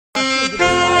Good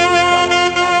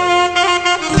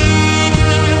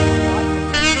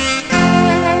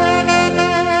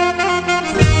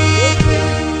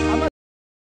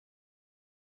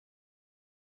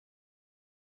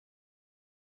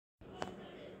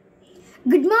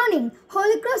morning.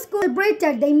 Holy Cross School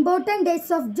celebrated the important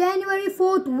days of January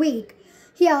 4th week.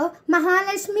 Here,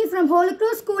 Mahalashmi from Holy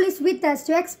Cross School is with us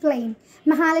to explain.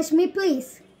 Mahalashmi,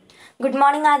 please. Good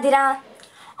morning, Adira.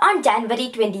 On January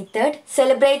 23rd,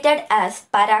 celebrated as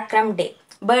Parakram Day,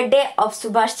 birthday of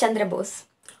Subhash Chandra Bose.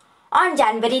 On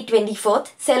January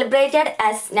 24th, celebrated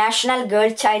as National Girl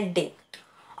Child Day.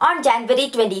 On January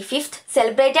 25th,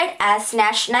 celebrated as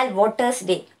National Voters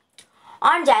Day.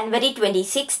 On January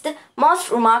 26th, Most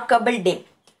Remarkable Day,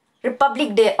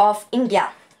 Republic Day of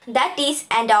India. That is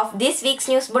end of this week's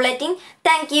news bulletin.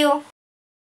 Thank you.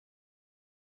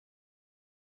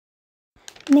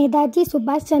 Netaji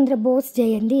Subhash Chandra Bose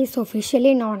Jayanti is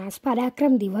officially known as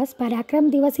Parakram Divas.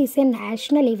 Parakram Divas is a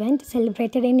national event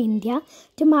celebrated in India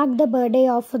to mark the birthday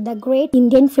of the great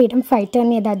Indian freedom fighter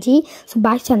Netaji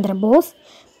Subhash Chandra Bose.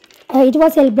 It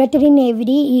was celebrated in every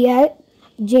year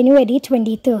January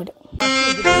 23rd.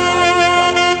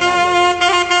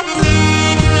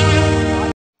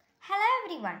 Hello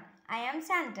everyone, I am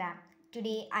Sandra.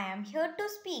 Today I am here to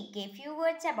speak a few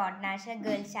words about National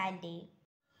Girl Child Day.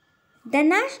 The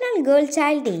National Girl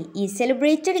Child Day is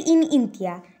celebrated in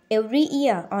India every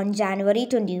year on January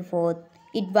 24th.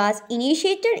 It was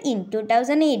initiated in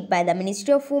 2008 by the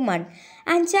Ministry of Women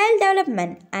and Child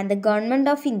Development and the Government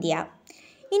of India,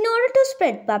 in order to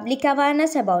spread public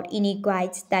awareness about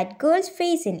inequalities that girls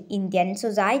face in Indian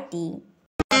society.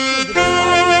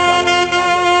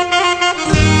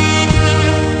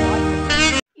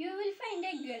 You will find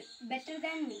a girl better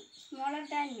than me, smaller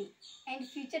than me, and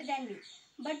future than me.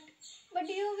 But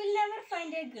you will never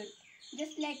find a girl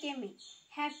just like me.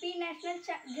 Happy National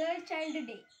Girl Child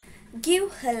Day.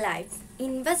 Give her life,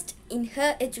 invest in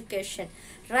her education,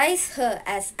 raise her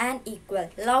as an equal,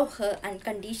 love her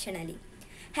unconditionally.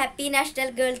 Happy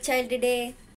National Girl Child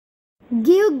Day.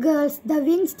 Give girls the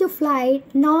wings to fly,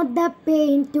 not the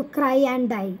pain to cry and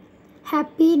die.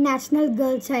 Happy National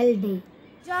Girl Child Day.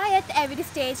 Joy at every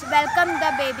stage. Welcome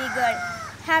the baby girl.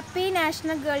 Happy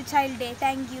National Girl Child Day.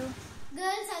 Thank you.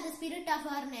 Girls are the spirit of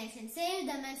our nation. Save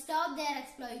them and stop their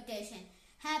exploitation.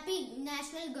 Happy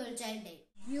National Girl Child Day.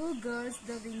 Give girls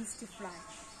the wings to fly,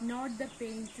 not the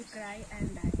pain to cry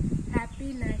and die.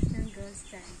 Happy National Girls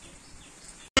Child Day.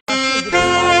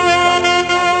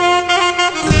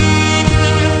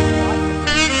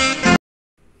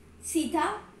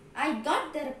 Sita, I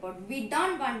got the report. We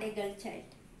don't want a girl child.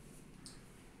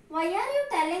 Why are you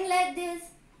telling like this?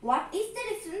 What is the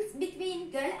difference between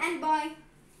girl and boy?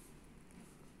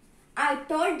 I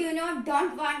told you don't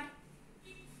want.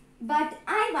 But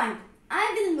I want.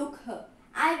 I will look her.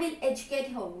 I will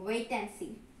educate her. Wait and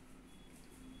see.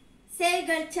 Say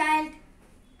girl child.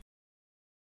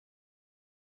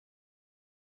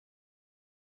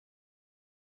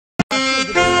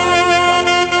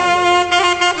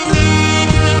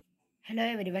 Hello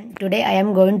everyone, today I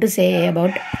am going to say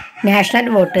about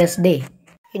National Voters Day.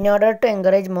 In order to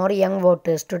encourage more young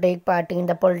voters to take part in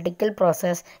the political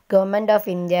process, Government of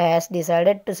India has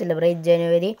decided to celebrate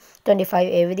January 25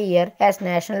 every year as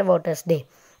National Voters Day.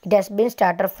 It has been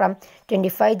started from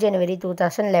 25 January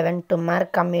 2011 to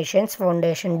mark Commission's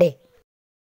Foundation Day.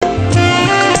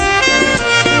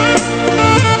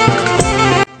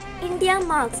 India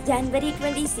marks January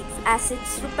 26 as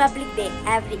its Republic Day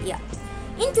every year.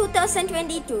 In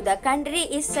 2022, the country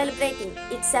is celebrating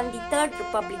its 73rd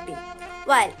Republic Day.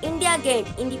 While India gained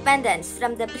independence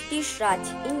from the British Raj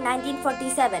in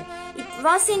 1947, it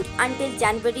wasn't until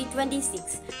January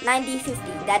 26,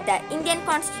 1950 that the Indian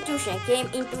Constitution came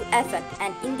into effect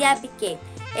and India became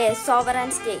a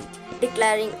sovereign state,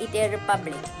 declaring it a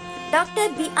republic. Dr.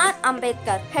 B.R.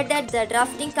 Ambedkar headed the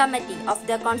drafting committee of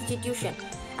the Constitution.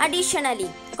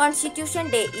 Additionally, Constitution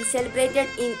Day is celebrated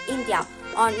in India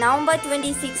on November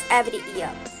 26 every year.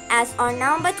 As on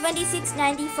November 26,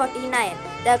 1949,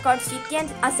 the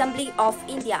Constituent Assembly of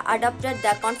India adopted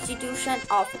the Constitution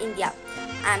of India.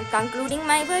 I am concluding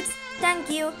my words. Thank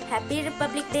you. Happy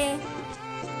Republic Day.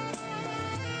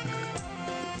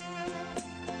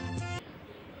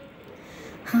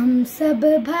 हम सब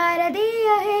भारतीय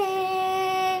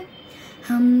हैं,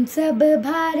 हम सब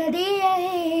भारतीय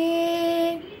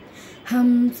हैं,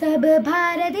 हम सब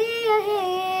भारतीय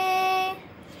हैं,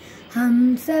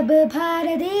 हम सब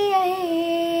भारतीय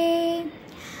हैं।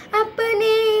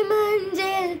 अपनी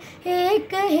मंजिल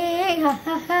एक है, हा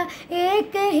हा हा,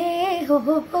 एक है, हो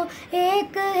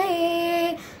एक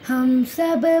है। हम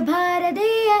सब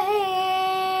भारतीय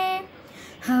हैं,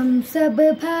 हम सब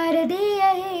भारतीय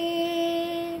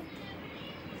हैं।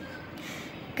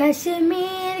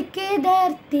 कश्मीर की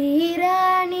धरती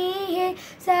रानी है,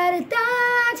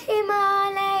 सरताज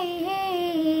हिमालय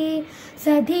है।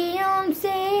 सदियों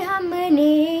से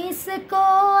हमने इसको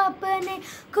अपने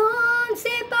खून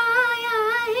से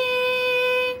पाया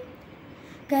है।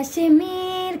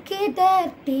 कश्मीर की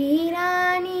धरती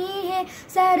रानी है,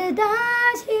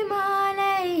 सरताज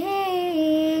हिमालय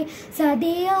है।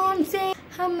 सदियों से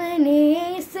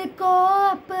हमने इसको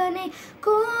अपने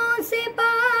खून से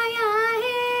पाया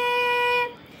है।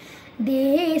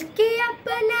 देश की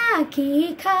अपना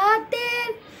की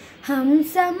खातिर हम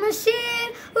शमशीर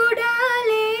उड़ा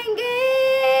लेंगे।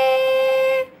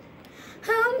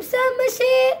 हम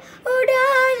शमशीर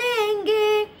उड़ा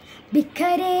लेंगे।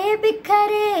 बिखरे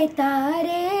बिखरे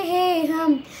तारे हैं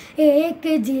हम, एक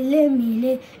जिल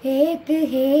मिले एक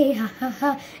है, हा हा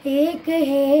हा, एक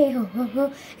है,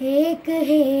 हो एक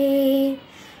है।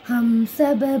 हम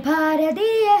सब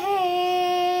भारतीय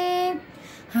हैं।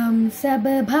 हम सब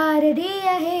भारतीय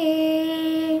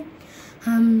हैं।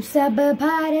 हम सब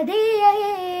भारतीय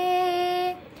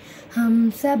हैं।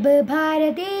 हम सब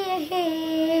भारतीय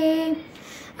हैं।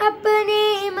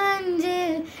 अपनी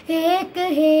मंजिल एक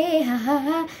है, हा हा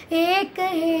हा, एक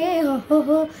है,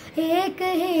 हो एक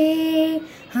है।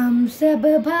 हम सब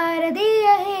भारतीय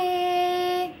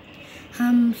हैं।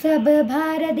 हम सब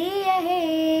भारतीय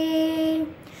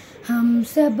हैं। हम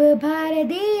सब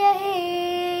भारतीय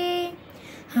हैं।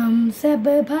 हम सब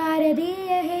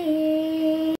भारतीय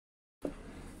हैं।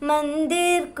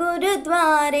 मंदिर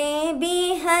गुरुद्वारे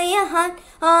भी है यहाँ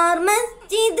और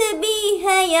मस्जिद भी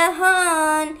है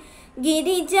यहाँ।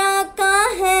 गिरिजा का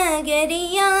है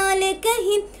गरियाल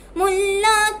कहीं,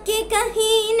 मुल्ला के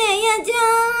कहीं नया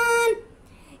जान।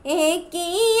 एक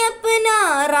ही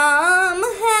अपना राम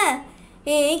है,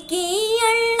 एक ही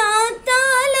अल्लाह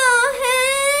ताला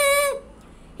है।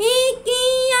 एक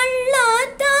ही अल्लाह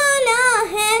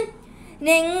ताला है।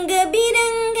 रंग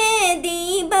बिरंगे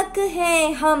दीपक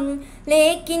है हम,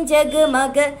 लेकिन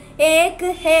जगमग एक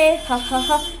है, हा हा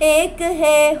हा, एक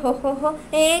है, हो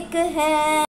एक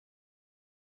है।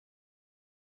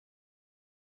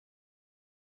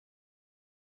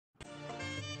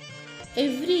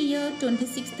 Every year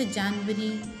 26th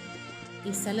January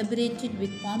is celebrated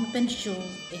with pomp and show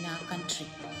in our country,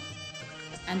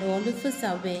 and all of us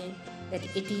are aware that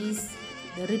it is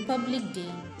the Republic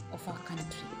Day of our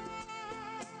country.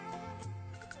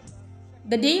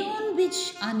 The day on which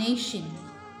our nation,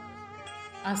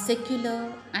 our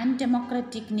secular and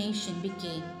democratic nation,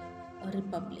 became a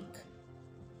republic.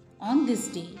 On this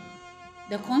day,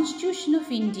 the Constitution of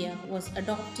India was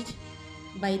adopted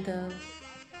by the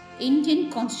Indian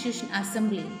Constitution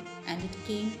Assembly and it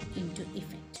came into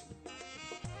effect.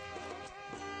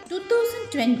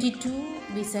 2022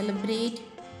 we celebrate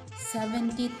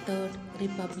 73rd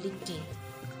Republic Day.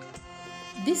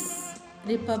 This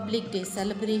Republic Day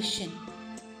celebration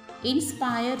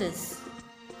inspires us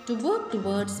to work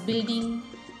towards building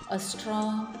a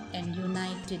strong and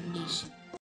united nation.